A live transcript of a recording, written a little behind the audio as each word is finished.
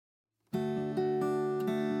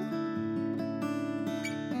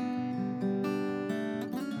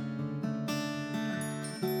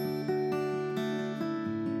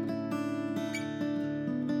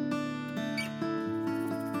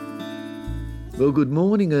Well, good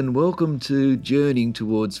morning and welcome to Journeying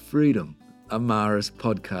Towards Freedom, a Marist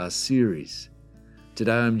podcast series.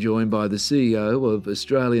 Today I'm joined by the CEO of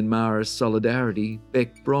Australian Marist Solidarity,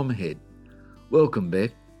 Bec Bromhead. Welcome, Bec.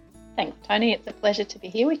 Thanks, Tony. It's a pleasure to be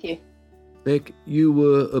here with you. Bec, you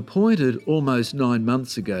were appointed almost 9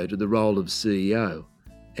 months ago to the role of CEO,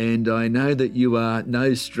 and I know that you are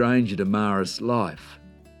no stranger to Marist life,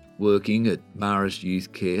 working at Marist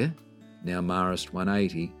Youth Care, now Marist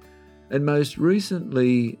 180, and most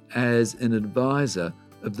recently as an advisor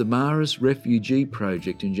of the Marist Refugee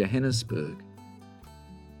Project in Johannesburg.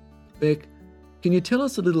 Bec, can you tell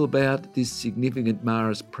us a little about this significant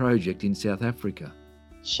Marist project in South Africa?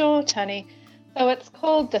 Sure, Tony. So it's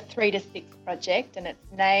called the 3 to 6 project, and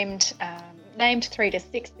it's named 3 to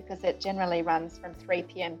 6 because it generally runs from 3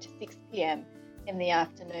 p.m. to 6 p.m. in the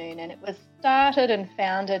afternoon. And it was started and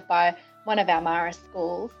founded by one of our Marist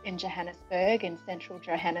schools in Johannesburg, in central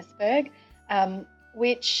Johannesburg,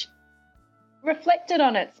 which reflected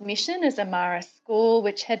on its mission as a Marist school,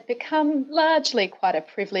 which had become largely quite a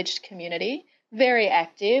privileged community, very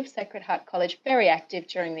active, Sacred Heart College, very active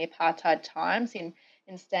during the apartheid times in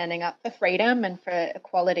standing up for freedom and for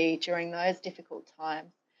equality during those difficult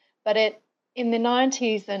times. But it, in the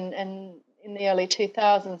 90s and in the early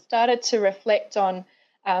 2000s, started to reflect on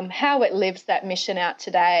how it lives that mission out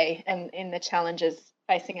today and in the challenges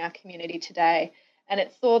facing our community today. And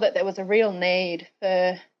it saw that there was a real need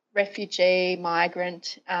for refugee,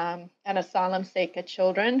 migrant and asylum seeker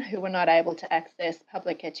children who were not able to access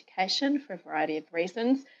public education for a variety of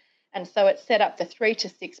reasons. And so it set up the 3 to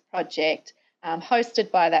 6 project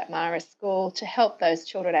hosted by that Marist school to help those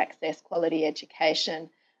children access quality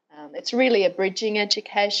education. It's really a bridging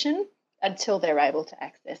education until they're able to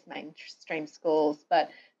access mainstream schools. But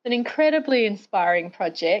it's an incredibly inspiring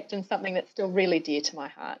project and something that's still really dear to my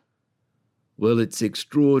heart. Well, it's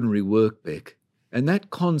extraordinary work, Bec. And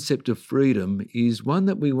that concept of freedom is one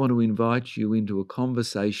that we want to invite you into a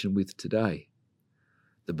conversation with today.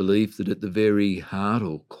 The belief that at the very heart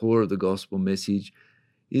or core of the gospel message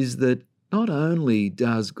is that not only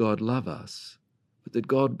does God love us, but that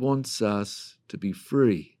God wants us to be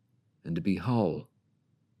free and to be whole.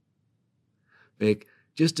 Bec,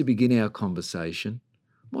 just to begin our conversation,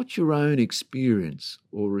 what's your own experience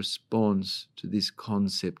or response to this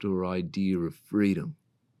concept or idea of freedom?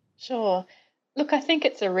 Sure. Look, I think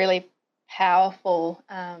it's a really powerful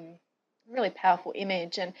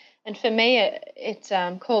image. And for me, it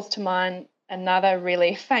calls to mind another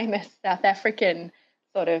really famous South African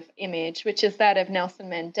sort of image, which is that of Nelson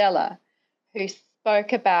Mandela, who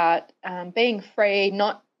spoke about being free,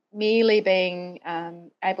 not merely being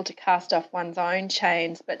able to cast off one's own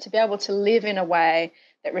chains, but to be able to live in a way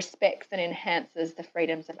that respects and enhances the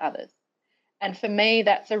freedoms of others. And for me,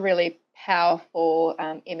 that's a really powerful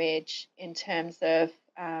image in terms of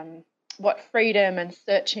what freedom and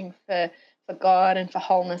searching for God and for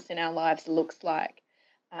wholeness in our lives looks like.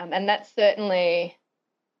 And that's certainly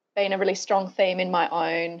been a really strong theme in my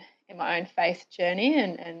own faith journey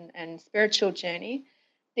and spiritual journey.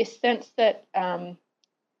 This sense that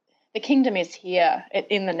the kingdom is here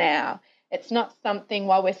in the now. It's not something,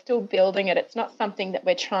 while we're still building it, it's not something that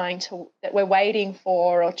we're waiting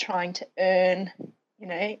for or trying to earn,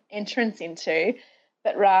 entrance into,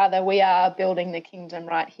 but rather we are building the kingdom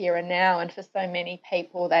right here and now. And for so many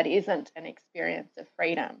people, that isn't an experience of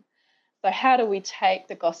freedom. So how do we take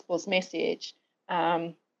the gospel's message,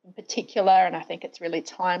 in particular, and I think it's really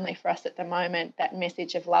timely for us at the moment, that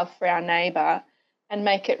message of love for our neighbour, and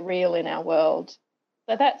make it real in our world?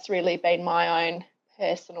 So that's really been my own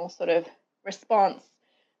personal sort of response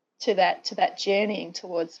to that journeying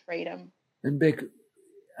towards freedom. And Bec,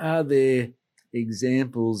 are there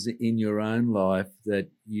examples in your own life where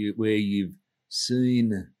you've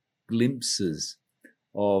seen glimpses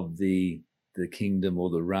of the kingdom or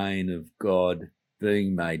the reign of God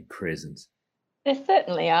being made present? There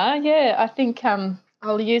certainly are, yeah. I think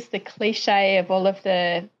I'll use the cliche of all of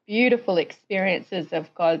the beautiful experiences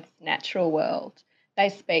of God's natural world. They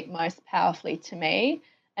speak most powerfully to me,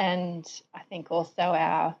 and I think also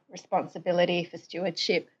our responsibility for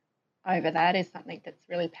stewardship over that is something that's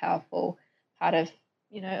really powerful part of,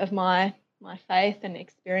 of my faith and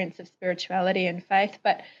experience of spirituality and faith.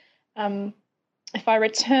 But if I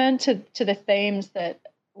return to the themes that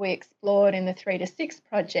we explored in the 3 to 6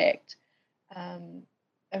 project, a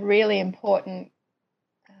really important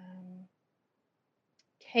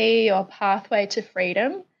key or pathway to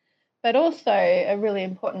freedom, but also a really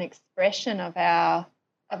important expression of our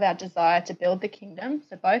desire to build the kingdom.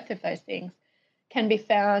 So both of those things can be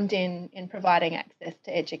found in providing access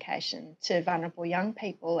to education to vulnerable young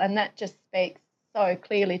people. And that just speaks so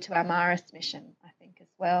clearly to our Marist mission, I think, as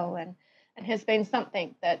well, and has been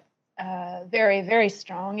something that's very, very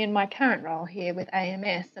strong in my current role here with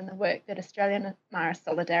AMS and the work that Australian Marist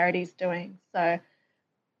Solidarity is doing. So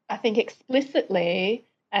I think explicitly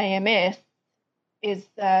AMS is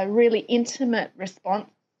a really intimate response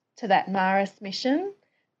to that Marist mission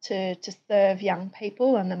to serve young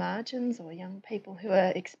people on the margins or young people who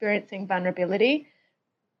are experiencing vulnerability.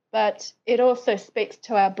 But it also speaks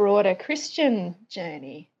to our broader Christian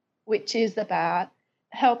journey, which is about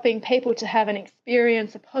helping people to have an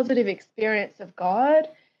experience, a positive experience of God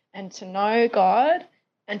and to know God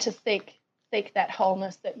and to seek that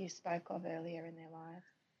wholeness that you spoke of earlier in their lives.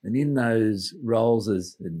 And in those roles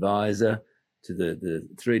as advisor to the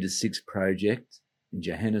 3 to 6 project in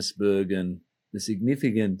Johannesburg and the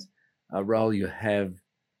significant role you have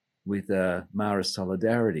with Marist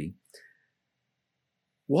Solidarity,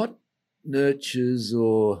 what nurtures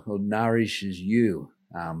or nourishes you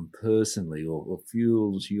personally or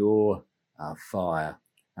fuels your fire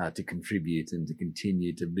to contribute and to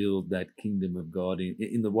continue to build that kingdom of God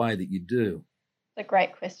in the way that you do? It's a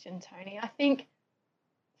great question, Tony. I think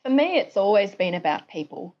for me, it's always been about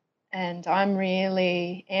people, and I'm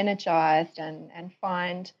really energized and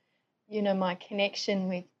find, my connection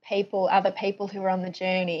with people, other people who are on the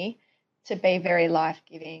journey, to be very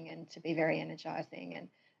life-giving and to be very energizing.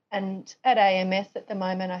 And at AMS at the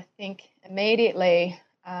moment, I think immediately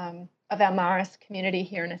of our Marist community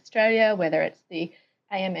here in Australia, whether it's the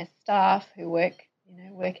AMS staff who work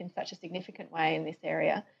in such a significant way in this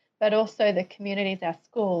area, but also the communities, our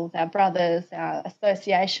schools, our brothers, our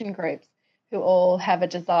association groups, who all have a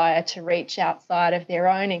desire to reach outside of their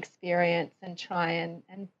own experience and try and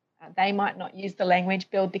they might not use the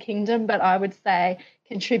language build the kingdom, but I would say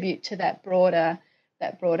contribute to that broader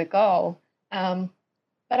goal.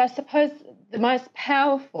 But I suppose the most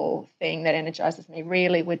powerful thing that energizes me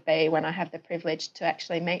really would be when I have the privilege to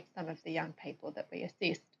actually meet some of the young people that we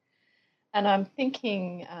assist. And I'm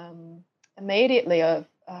thinking immediately of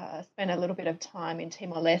I spent a little bit of time in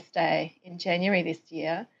Timor-Leste in January this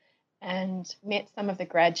year and met some of the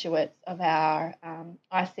graduates of our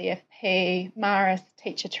ICFP Marist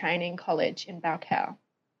Teacher Training College in Baucau.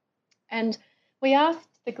 And we asked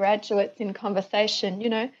the graduates in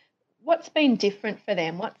conversation, what's been different for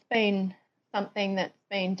them? What's been something that's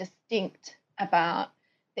been distinct about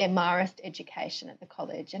their Marist education at the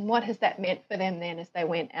college? And what has that meant for them then as they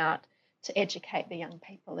went out to educate the young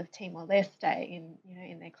people of Timor-Leste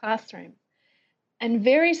in their classrooms? And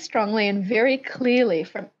very strongly and very clearly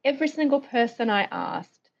from every single person I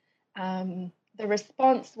asked, the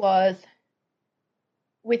response was,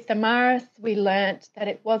 with the Marist, we learnt that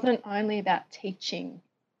it wasn't only about teaching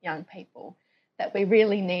young people, that we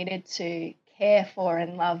really needed to care for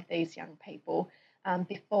and love these young people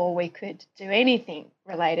before we could do anything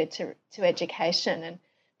related to education. And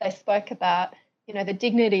they spoke about, the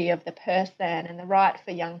dignity of the person and the right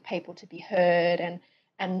for young people to be heard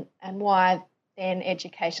and why then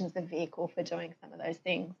education is the vehicle for doing some of those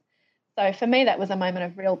things. So for me, that was a moment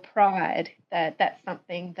of real pride that that's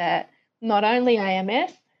something that not only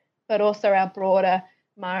AMS, but also our broader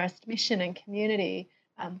Marist mission and community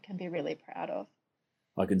can be really proud of.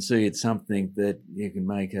 I can see it's something that you can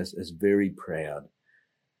make us very proud.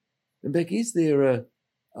 And Beck, is there a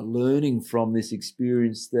learning from this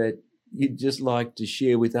experience that you'd just like to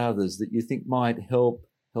share with others that you think might help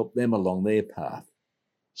them along their path?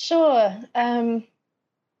 Sure.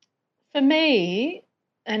 For me,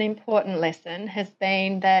 an important lesson has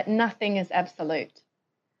been that nothing is absolute,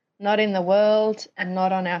 not in the world and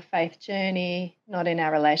not on our faith journey, not in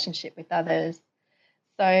our relationship with others.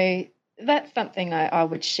 So that's something I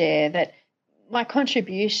would share, that my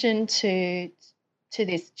contribution to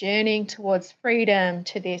this journeying towards freedom,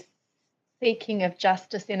 to this seeking of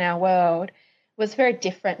justice in our world, was very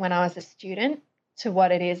different when I was a student to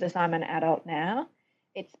what it is as I'm an adult now.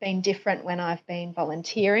 It's been different when I've been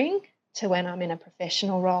volunteering to when I'm in a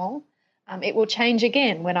professional role. It will change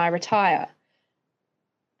again when I retire.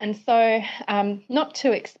 And so not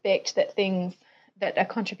to expect that a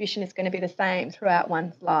contribution is going to be the same throughout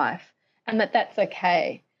one's life, and that's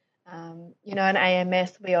okay. In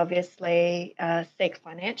AMS, we obviously seek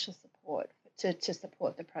financial support to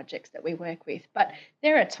support the projects that we work with. But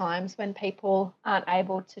there are times when people aren't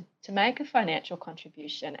able to make a financial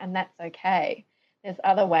contribution, and that's okay. There's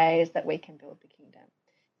other ways that we can build the kingdom.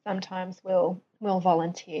 Sometimes we'll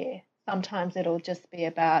volunteer. Sometimes it'll just be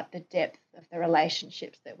about the depth of the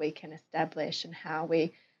relationships that we can establish and how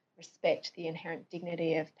we respect the inherent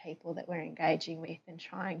dignity of people that we're engaging with and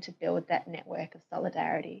trying to build that network of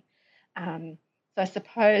solidarity. So I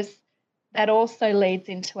suppose that also leads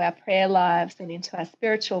into our prayer lives and into our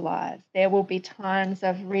spiritual lives. There will be times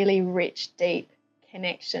of really rich, deep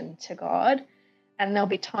connection to God, and there'll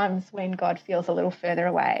be times when God feels a little further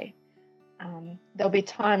away. There'll be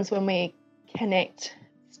times when we connect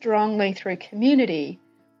strongly through community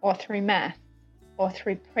or through math or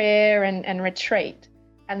through prayer and retreat.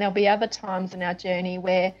 And there'll be other times in our journey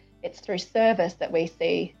where it's through service that we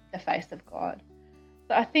see the face of God.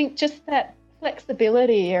 So I think just that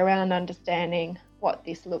flexibility around understanding what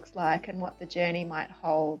this looks like and what the journey might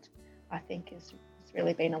hold, I think has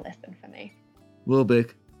really been a lesson for me. Well,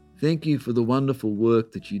 Beck, thank you for the wonderful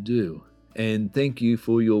work that you do. And thank you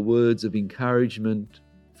for your words of encouragement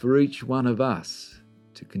for each one of us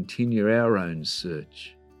to continue our own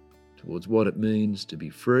search towards what it means to be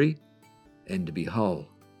free and to be whole.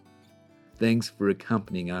 Thanks for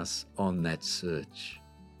accompanying us on that search.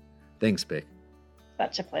 Thanks, Beck.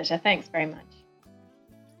 Such a pleasure. Thanks very much.